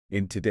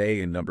In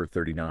number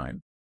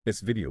 39, this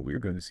video we're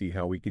going to see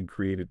how we can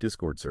create a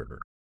Discord server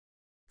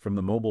from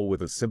the mobile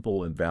with a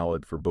simple and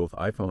valid for both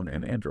iPhone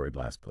and Android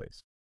last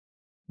place.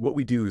 What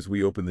we do is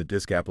we open the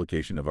disk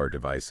application of our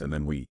device and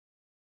then we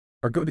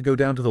are going to go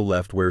down to the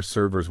left where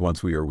servers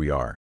once we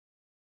are.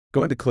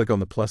 Going to click on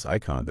the plus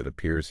icon that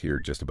appears here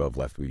just above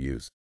left we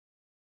use.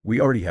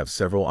 We already have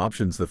several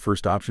options. The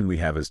first option we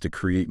have is to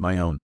create my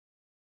own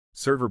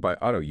server by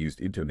auto-used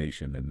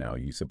intonation, and now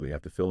you simply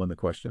have to fill in the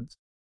questions.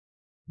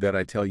 That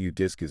I tell you,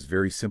 disk is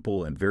very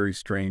simple and very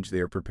strange. They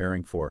are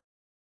preparing for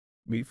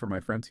me. For my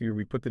friends here,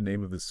 we put the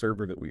name of the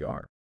server that we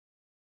are.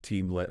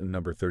 Team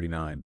number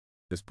 39.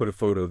 Just put a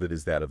photo that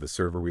is that of the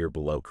server we are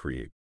below.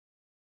 Create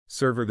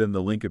server, then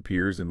the link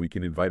appears and we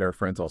can invite our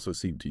friends. Also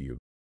seen to you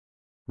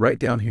right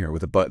down here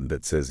with a button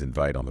that says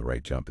invite on the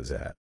right. Jump is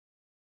at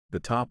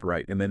the top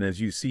right, and then as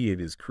you see it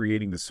is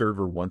creating the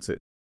server. Once it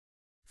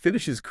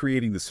finishes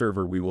creating the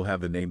server, we will have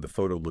the name. The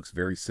photo looks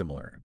very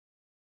similar.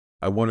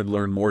 I wanted to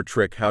learn more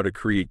trick how to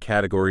create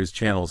categories,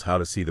 channels, how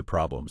to see the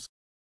problems.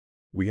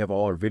 We have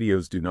all our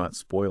videos. Do not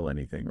spoil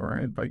anything, or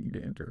I invite you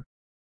to enter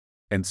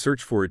and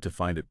search for it to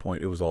find it.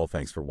 It was all.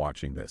 Thanks for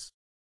watching this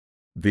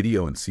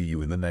video and see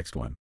you in the next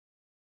one.